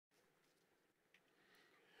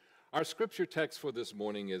Our scripture text for this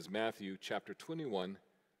morning is Matthew chapter 21,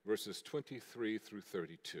 verses 23 through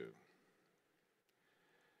 32.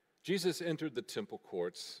 Jesus entered the temple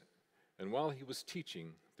courts, and while he was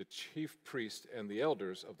teaching, the chief priest and the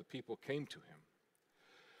elders of the people came to him.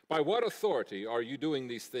 "By what authority are you doing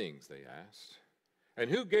these things?" they asked. "And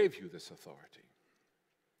who gave you this authority?"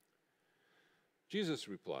 Jesus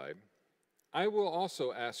replied, "I will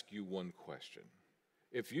also ask you one question.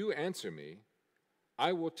 If you answer me,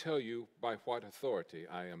 I will tell you by what authority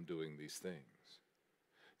I am doing these things.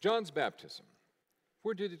 John's baptism,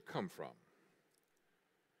 where did it come from?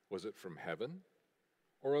 Was it from heaven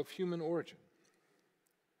or of human origin?"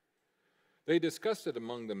 They discussed it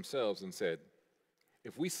among themselves and said,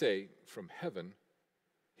 "If we say, 'From heaven,'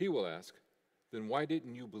 he will ask, 'Then why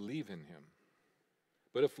didn't you believe in him?'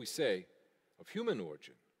 But if we say, 'Of human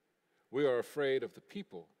origin,' we are afraid of the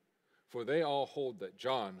people, for they all hold that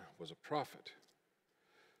John was a prophet."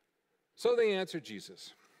 So they answered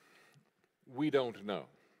Jesus, "We don't know."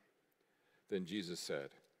 Then Jesus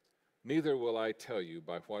said, "Neither will I tell you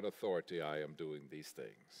by what authority I am doing these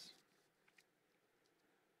things."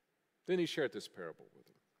 Then he shared this parable with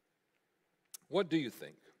them. "What do you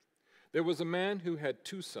think? There was a man who had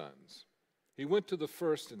 2 sons. He went to the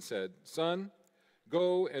first and said, 'Son,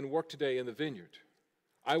 go and work today in the vineyard.'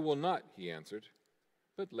 'I will not,' he answered,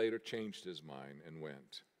 but later changed his mind and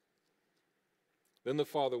went. Then the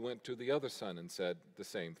father went to the other son and said the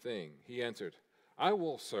same thing. He answered, 'I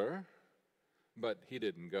will, sir,' but he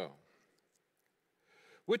didn't go.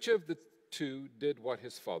 Which of the 2 did what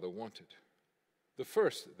his father wanted?" "The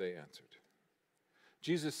first," they answered.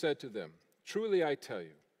 Jesus said to them, "Truly I tell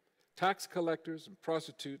you, tax collectors and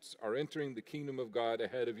prostitutes are entering the kingdom of God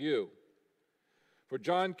ahead of you. For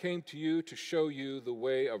John came to you to show you the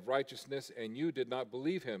way of righteousness, and you did not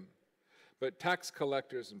believe him. But tax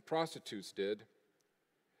collectors and prostitutes did.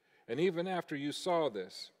 And even after you saw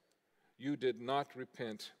this, you did not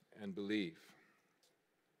repent and believe."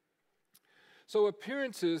 So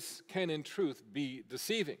appearances can in truth be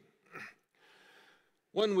deceiving.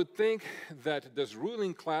 One would think that this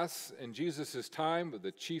ruling class in Jesus' time, with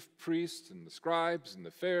the chief priests and the scribes and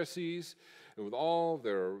the Pharisees, and with all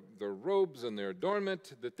their robes and their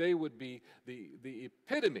adornment, that they would be the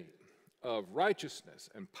epitome of righteousness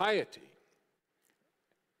and piety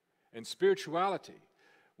and spirituality,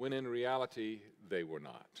 when in reality they were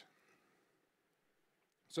not.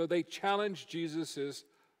 So they challenged Jesus'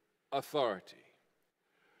 authority.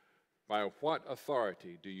 "By what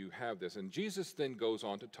authority do you have this?" And Jesus then goes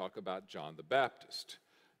on to talk about John the Baptist.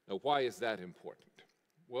 Now, why is that important?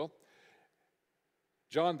 Well,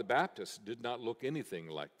 John the Baptist did not look anything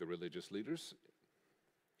like the religious leaders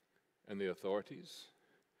and the authorities.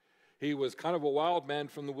 He was kind of a wild man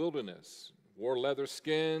from the wilderness, wore leather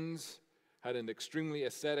skins, had an extremely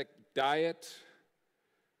ascetic diet,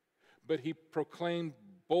 but he proclaimed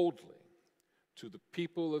boldly to the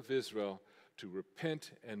people of Israel to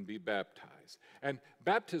repent and be baptized. And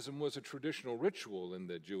baptism was a traditional ritual in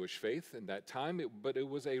the Jewish faith in that time, but it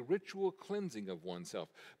was a ritual cleansing of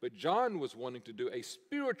oneself. But John was wanting to do a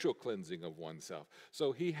spiritual cleansing of oneself.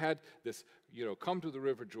 So he had this, come to the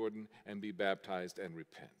River Jordan and be baptized and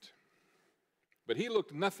repent. But he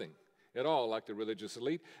looked nothing at all like the religious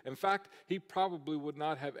elite. In fact, he probably would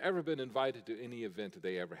not have ever been invited to any event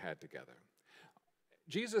they ever had together.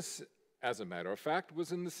 Jesus, as a matter of fact,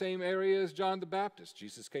 was in the same area as John the Baptist.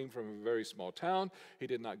 Jesus came from a very small town. He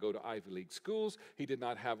did not go to Ivy League schools. He did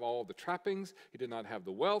not have all the trappings. He did not have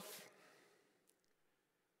the wealth.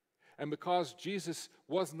 And because Jesus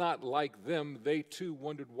was not like them, they too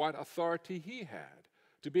wondered what authority he had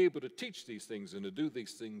to be able to teach these things and to do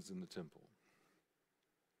these things in the temple.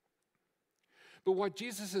 But what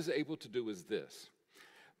Jesus is able to do is this.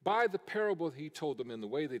 By the parable he told them in the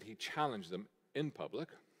way that he challenged them in public,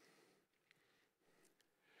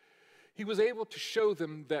 he was able to show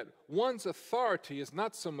them that one's authority is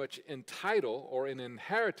not so much in title or in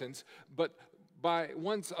inheritance, but by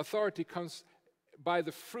one's authority comes by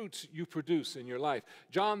the fruits you produce in your life.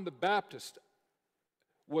 John the Baptist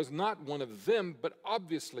was not one of them, but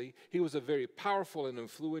obviously he was a very powerful and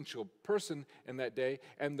influential person in that day,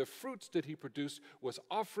 and the fruits that he produced was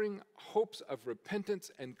offering hopes of repentance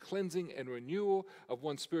and cleansing and renewal of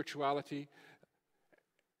one's spirituality,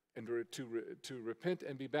 and to repent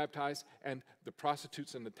and be baptized. And the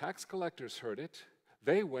prostitutes and the tax collectors heard it.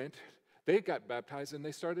 They went, they got baptized, and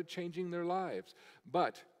they started changing their lives.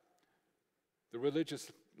 But the religious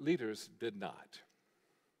leaders did not.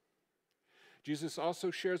 Jesus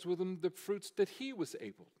also shares with them the fruits that he was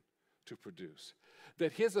able to produce.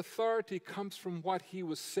 that his authority comes from what he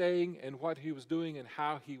was saying and what he was doing and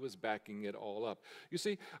how he was backing it all up. You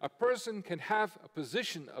see, a person can have a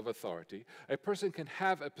position of authority, a person can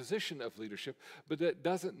have a position of leadership, but that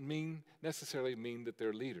doesn't necessarily mean that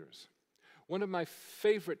they're leaders. One of my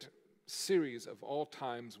favorite series of all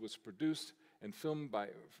times was produced and filmed by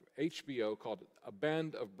HBO called A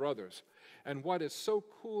Band of Brothers. And what is so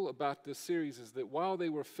cool about this series is that while they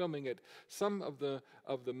were filming it, some of the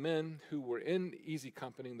men who were in Easy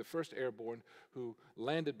Company, the 1st Airborne, who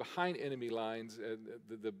landed behind enemy lines,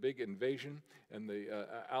 the big invasion and the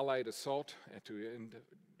Allied assault to end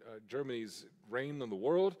Germany's reign on the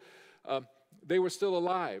world, they were still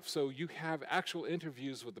alive. So you have actual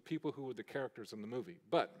interviews with the people who were the characters in the movie.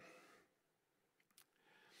 But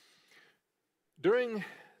during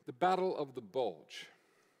the Battle of the Bulge,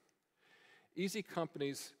 Easy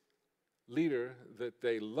Company's leader that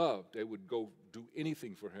they loved, they would go do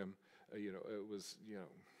anything for him. It was,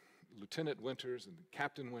 Lieutenant Winters and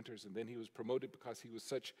Captain Winters, and then he was promoted because he was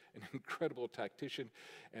such an incredible tactician,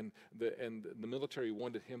 and the military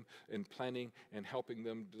wanted him in planning and helping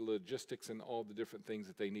them the logistics and all the different things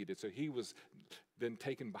that they needed. So he was then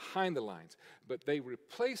taken behind the lines, but they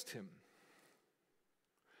replaced him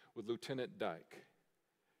with Lieutenant Dyke.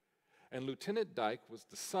 And Lieutenant Dyke was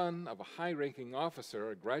the son of a high-ranking officer,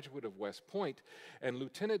 a graduate of West Point, and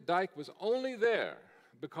Lieutenant Dyke was only there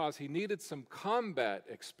because he needed some combat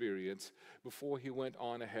experience before he went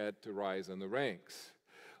on ahead to rise in the ranks.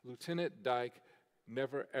 Lieutenant Dyke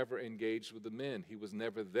never, ever engaged with the men. He was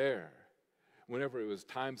never there. Whenever it was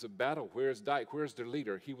times of battle, where's Dyke? Where's their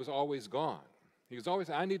leader? He was always gone. He was always,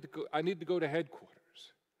 I need to go to headquarters.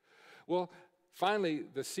 Well, finally,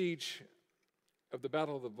 the siege of the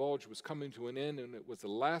Battle of the Bulge was coming to an end, and it was the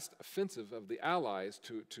last offensive of the Allies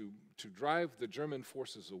to drive the German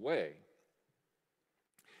forces away.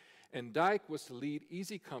 And Dyke was to lead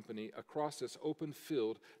Easy Company across this open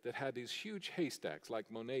field that had these huge haystacks, like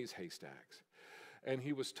Monet's haystacks. And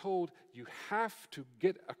he was told, you have to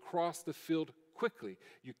get across the field quickly.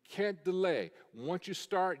 You can't delay. Once you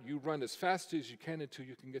start, you run as fast as you can until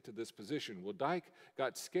you can get to this position. Well, Dyke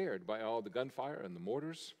got scared by all the gunfire and the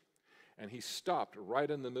mortars, and he stopped right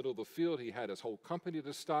in the middle of the field. He had his whole company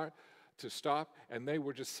to stop, and they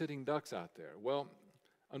were just sitting ducks out there. Well,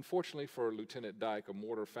 unfortunately for Lieutenant Dyke, a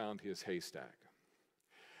mortar found his haystack.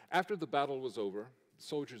 After the battle was over, the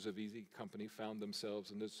soldiers of Easy Company found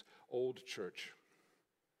themselves in this old church.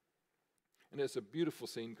 And it's a beautiful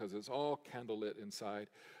scene because it's all candlelit inside.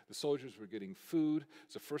 The soldiers were getting food.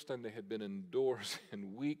 It's the first time they had been indoors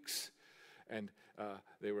in weeks. And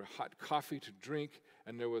there were hot coffee to drink,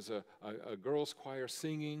 and there was a girls' choir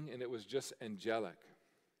singing, and it was just angelic.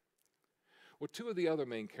 Well, two of the other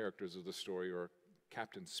main characters of the story are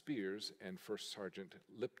Captain Spears and First Sergeant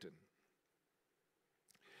Lipton.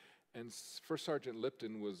 And First Sergeant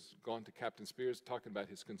Lipton was gone to Captain Spears talking about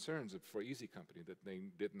his concerns for Easy Company, that they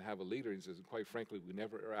didn't have a leader. He says, quite frankly, we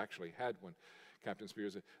never actually had one. Captain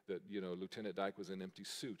Spears, that Lieutenant Dyke was an empty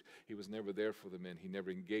suit. He was never there for the men. He never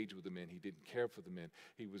engaged with the men. He didn't care for the men.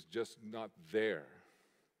 He was just not there.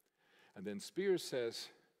 And then Spears says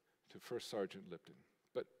to First Sergeant Lipton,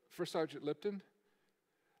 but First Sergeant Lipton,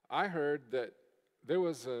 I heard that there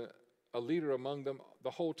was a leader among them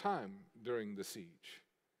the whole time during the siege.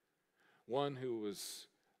 One who was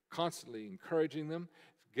constantly encouraging them,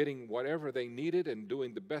 getting whatever they needed and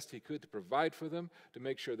doing the best he could to provide for them, to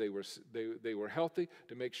make sure they were healthy,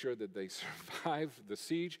 to make sure that they survived the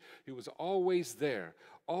siege. He was always there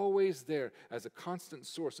as a constant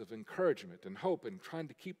source of encouragement and hope and trying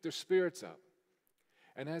to keep their spirits up.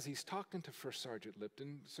 And as he's talking to First Sergeant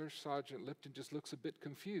Lipton just looks a bit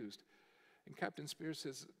confused. And Captain Spears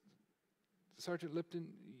says, Sergeant Lipton,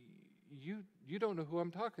 you don't know who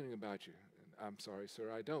I'm talking about. You. I'm sorry,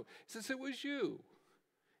 sir, I don't. He says, it was you.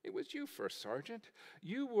 It was you, First Sergeant.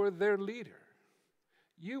 You were their leader.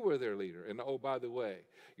 You were their leader. And oh, by the way,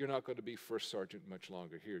 you're not going to be First Sergeant much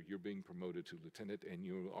longer here. You're being promoted to Lieutenant, and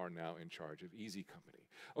you are now in charge of Easy Company.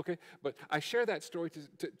 Okay, but I share that story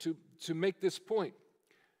to make this point.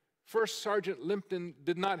 First Sergeant Lipton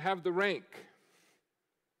did not have the rank.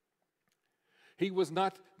 He was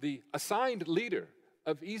not the assigned leader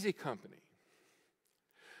of Easy Company.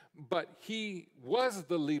 But he was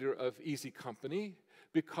the leader of Easy Company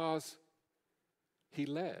because he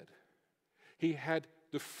led. He had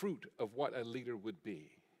the fruit of what a leader would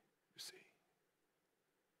be, you see.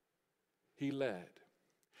 He led.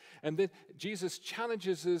 And then Jesus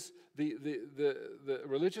challenges the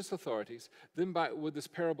religious authorities then with this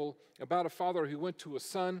parable about a father who went to a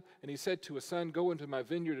son, and he said to a son, go into my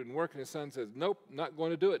vineyard and work. And his son says, nope, not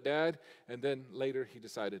going to do it, Dad. And then later he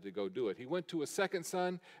decided to go do it. He went to a second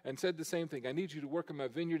son and said the same thing. I need you to work in my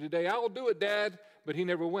vineyard today. I'll do it, Dad. But he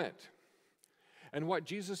never went. And what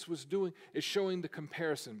Jesus was doing is showing the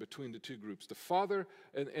comparison between the two groups. The father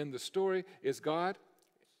in the story is God,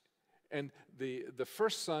 and the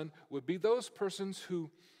first son would be those persons who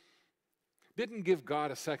didn't give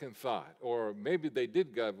God a second thought, or maybe they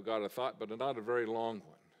did give God a thought, but not a very long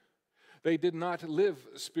one. They did not live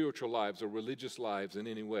spiritual lives or religious lives in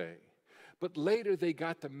any way. But later they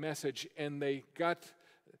got the message, and they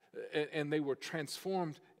were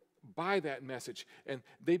transformed by that message, and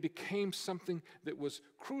they became something that was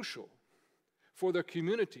crucial for their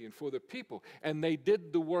community and for their people, and they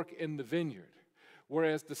did the work in the vineyard.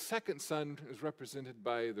 Whereas the second son is represented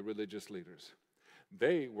by the religious leaders.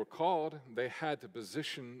 They were called, they had the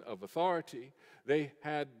position of authority, they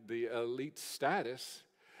had the elite status,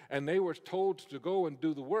 and they were told to go and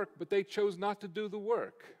do the work, but they chose not to do the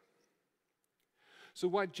work. So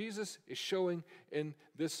what Jesus is showing in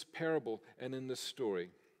this parable and in this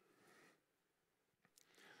story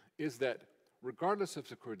is that regardless of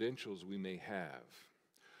the credentials we may have,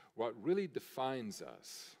 what really defines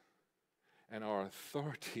us and our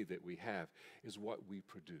authority that we have is what we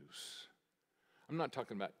produce. I'm not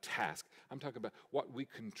talking about task. I'm talking about what we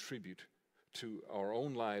contribute to our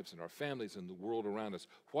own lives and our families and the world around us.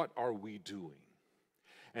 What are we doing?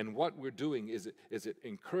 And what we're doing, is it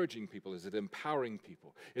encouraging people? Is it empowering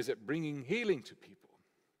people? Is it bringing healing to people?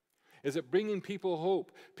 Is it bringing people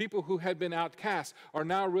hope? People who had been outcast are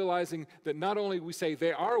now realizing that not only we say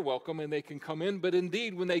they are welcome and they can come in, but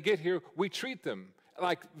indeed when they get here, we treat them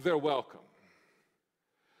like they're welcome.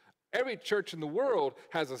 Every church in the world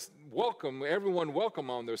has a welcome, everyone welcome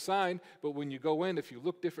on their sign, but when you go in, if you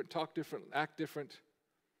look different, talk different, act different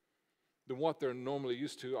than what they're normally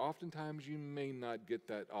used to, oftentimes you may not get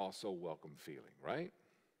that also welcome feeling, right?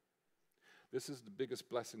 This is the biggest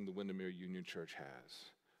blessing the Windermere Union Church has.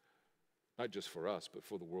 Not just for us, but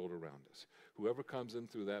for the world around us. Whoever comes in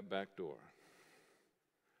through that back door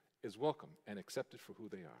is welcome and accepted for who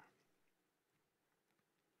they are.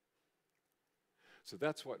 So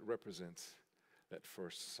that's what represents that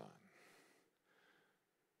first son.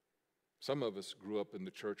 Some of us grew up in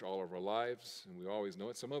the church all of our lives, and we always know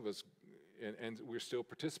it. Some of us, and we're still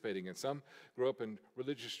participating in. Some grew up in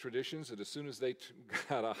religious traditions that as soon as they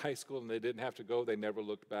got out of high school and they didn't have to go, they never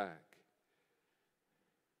looked back.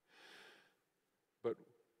 But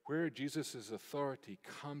where Jesus' authority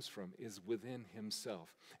comes from is within himself.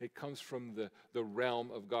 It comes from the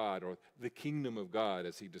realm of God, or the kingdom of God,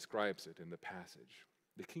 as he describes it in the passage.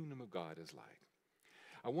 The kingdom of God is like.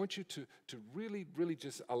 I want you to really, really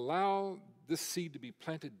just allow this seed to be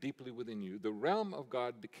planted deeply within you. The realm of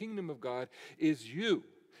God, the kingdom of God, is you.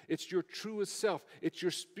 It's your truest self. It's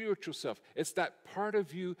your spiritual self. It's that part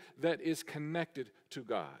of you that is connected to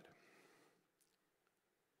God.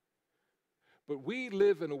 But we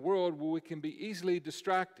live in a world where we can be easily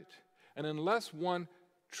distracted. And unless one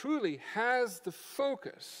truly has the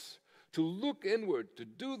focus to look inward, to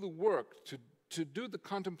do the work, to do the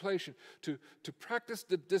contemplation, to practice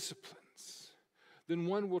the disciplines, then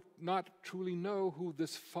one will not truly know who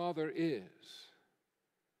this Father is.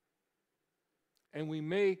 And we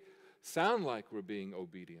may sound like we're being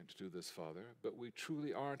obedient to this Father, but we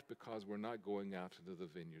truly aren't, because we're not going out into the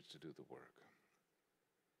vineyards to do the work.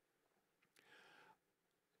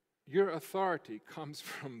 Your authority comes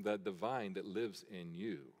from the divine that lives in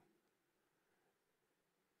you.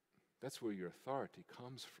 That's where your authority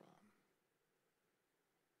comes from.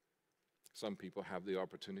 Some people have the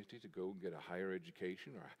opportunity to go and get a higher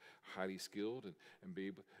education, or highly skilled, and be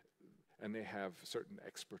able, and they have certain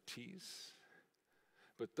expertise.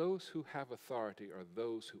 But those who have authority are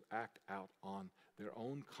those who act out on their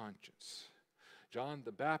own conscience. John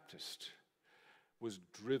the Baptist was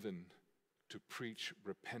driven to preach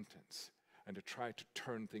repentance and to try to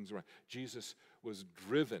turn things around. Jesus was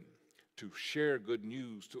driven to share good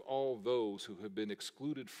news to all those who have been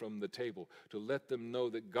excluded from the table, to let them know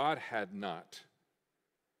that God had not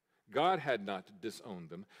disowned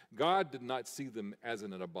them. God did not see them as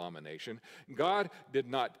an abomination. God did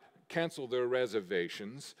not cancel their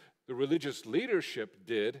reservations. The religious leadership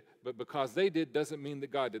did, but because they did doesn't mean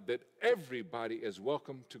that God did. That everybody is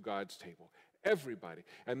welcome to God's table. Everybody.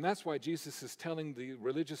 And that's why Jesus is telling the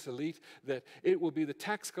religious elite that it will be the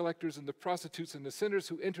tax collectors and the prostitutes and the sinners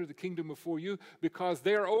who enter the kingdom before you, because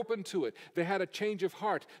they're open to it. They had a change of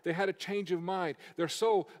heart. They had a change of mind. Their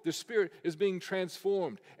soul, their spirit is being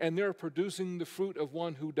transformed, and they're producing the fruit of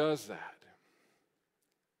one who does that.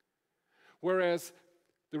 Whereas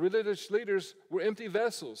the religious leaders were empty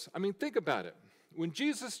vessels. I mean, think about it. When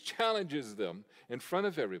Jesus challenges them in front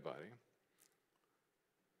of everybody,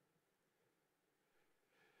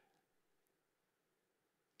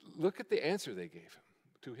 look at the answer they gave him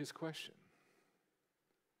to his question.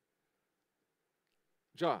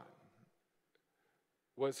 John,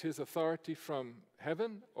 was his authority from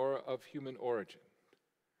heaven or of human origin?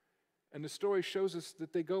 And the story shows us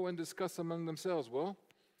that they go and discuss among themselves. Well,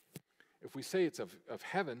 if we say it's of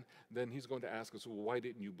heaven, then he's going to ask us, well, why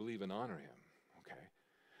didn't you believe and honor him? Okay.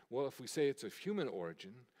 Well, if we say it's of human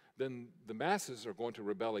origin, then the masses are going to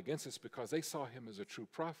rebel against us because they saw him as a true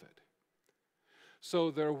prophet.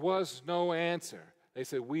 So there was no answer. They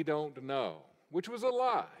said, we don't know, which was a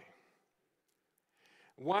lie.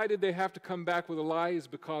 Why did they have to come back with a lie? Is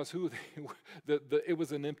because it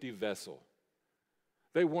was an empty vessel.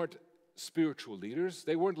 They weren't spiritual leaders.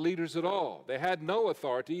 They weren't leaders at all. They had no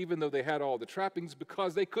authority, even though they had all the trappings,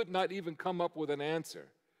 because they could not even come up with an answer.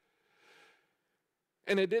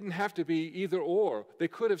 And it didn't have to be either or. They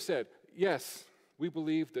could have said, yes, we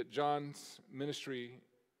believe that John's ministry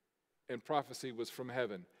and prophecy was from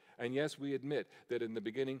heaven. And yes, we admit that in the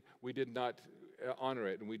beginning we did not honor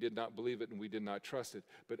it, and we did not believe it, and we did not trust it.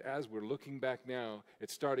 But as we're looking back now,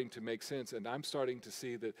 it's starting to make sense, and I'm starting to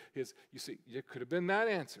see that you see, it could have been that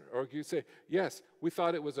answer. Or you say, yes, we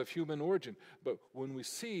thought it was of human origin, but when we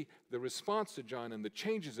see the response to John and the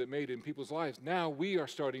changes it made in people's lives, now we are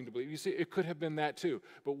starting to believe. You see, it could have been that too.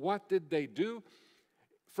 But what did they do?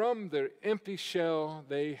 From their empty shell,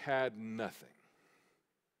 they had nothing.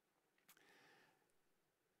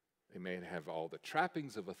 They may have all the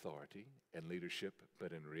trappings of authority and leadership,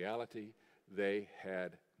 but in reality, they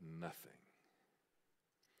had nothing.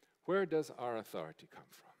 Where does our authority come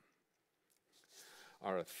from?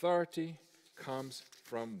 Our authority comes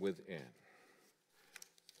from within.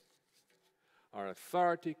 Our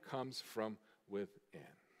authority comes from within.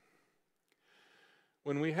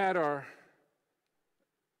 When we had our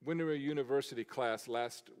Windermere University class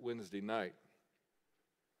last Wednesday night,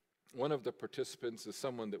 one of the participants is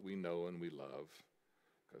someone that we know and we love,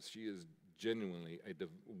 because she is genuinely a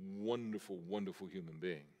wonderful, wonderful human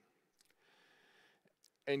being.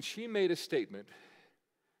 And she made a statement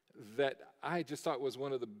that I just thought was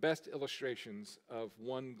one of the best illustrations of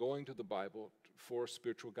one going to the Bible for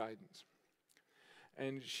spiritual guidance.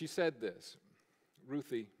 And she said this,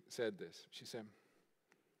 Ruthie said this, she said,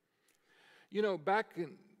 you know, back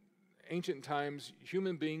in ancient times,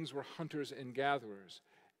 human beings were hunters and gatherers.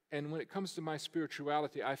 And when it comes to my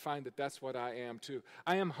spirituality, I find that that's what I am too.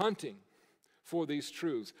 I am hunting for these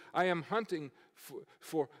truths. I am hunting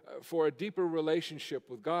for a deeper relationship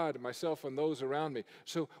with God, myself, and those around me.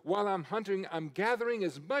 So while I'm hunting, I'm gathering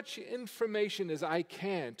as much information as I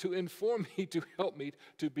can to inform me, to help me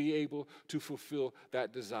to be able to fulfill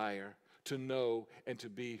that desire, to know and to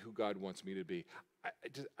be who God wants me to be.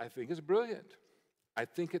 I think it's brilliant. I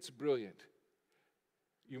think it's brilliant.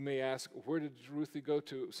 You may ask, where did Ruthie go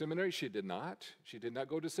to seminary? She did not. She did not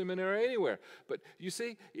go to seminary anywhere. But you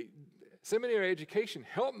see, seminary education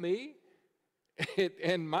helped me,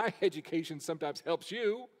 and my education sometimes helps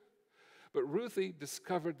you. But Ruthie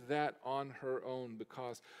discovered that on her own,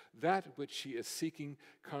 because that which she is seeking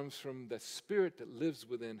comes from the Spirit that lives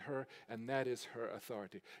within her, and that is her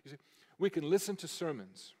authority. You see, we can listen to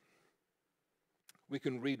sermons. We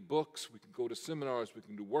can read books, we can go to seminars, we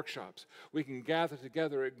can do workshops, we can gather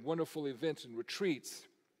together at wonderful events and retreats.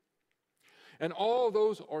 And all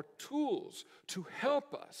those are tools to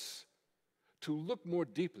help us to look more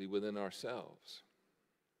deeply within ourselves.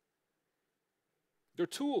 They're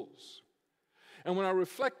tools. And when I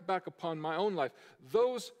reflect back upon my own life,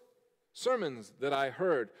 those sermons that I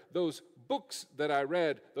heard, those books that I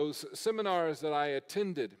read, those seminars that I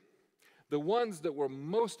attended, the ones that were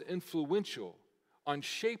most influential on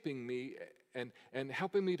shaping me and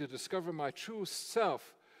helping me to discover my true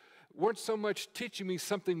self weren't so much teaching me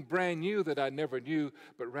something brand new that I never knew,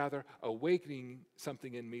 but rather awakening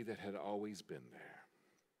something in me that had always been there.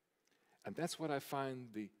 And that's what I find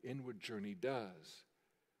the inward journey does.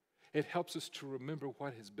 It helps us to remember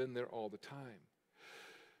what has been there all the time.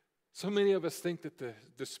 So many of us think that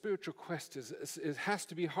the spiritual quest has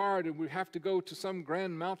to be hard, and we have to go to some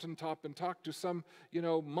grand mountaintop and talk to some,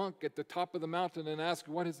 monk at the top of the mountain and ask,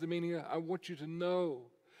 what is the meaning? I want you to know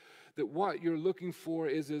that what you're looking for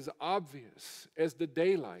is as obvious as the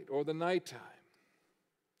daylight or the nighttime.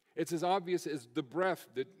 It's as obvious as the breath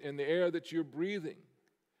and the air that you're breathing.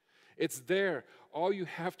 It's there. All you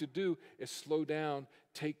have to do is slow down,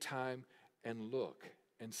 take time, and look,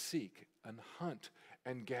 and seek, and hunt,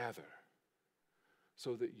 and gather,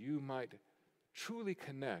 so that you might truly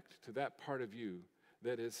connect to that part of you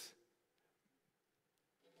that is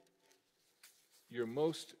your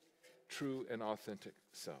most true and authentic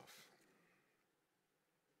self.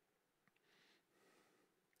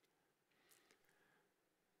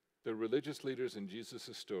 The religious leaders in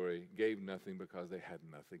Jesus' story gave nothing because they had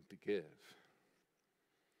nothing to give.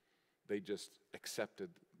 They just accepted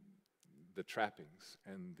the trappings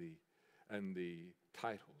and the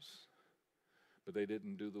titles, but they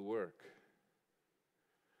didn't do the work.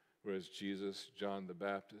 Whereas Jesus, John the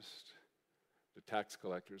Baptist, the tax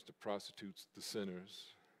collectors, the prostitutes, the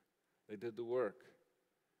sinners, they did the work.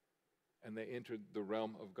 And they entered the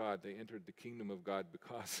realm of God. They entered the kingdom of God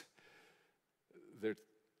because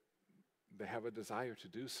they have a desire to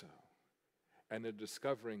do so. And they're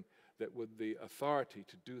discovering that with the authority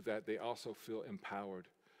to do that, they also feel empowered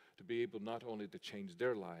to be able not only to change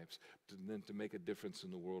their lives, but then to make a difference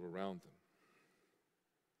in the world around them.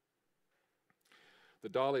 The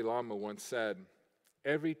Dalai Lama once said,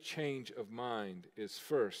 "Every change of mind is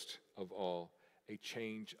first of all a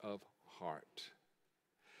change of heart."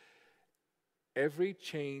 Every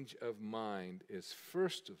change of mind is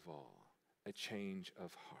first of all a change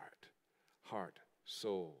of heart. Heart,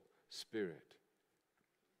 soul, spirit.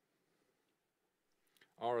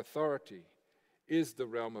 Our authority is the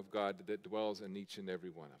realm of God that dwells in each and every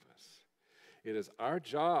one of us. It is our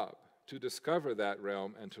job to discover that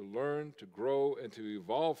realm and to learn, to grow, and to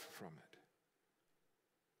evolve from it.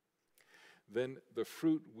 Then the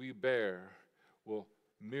fruit we bear will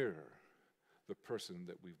mirror the person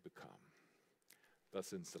that we've become.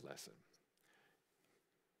 Thus ends the lesson.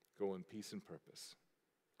 Go in peace and purpose.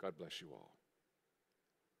 God bless you all.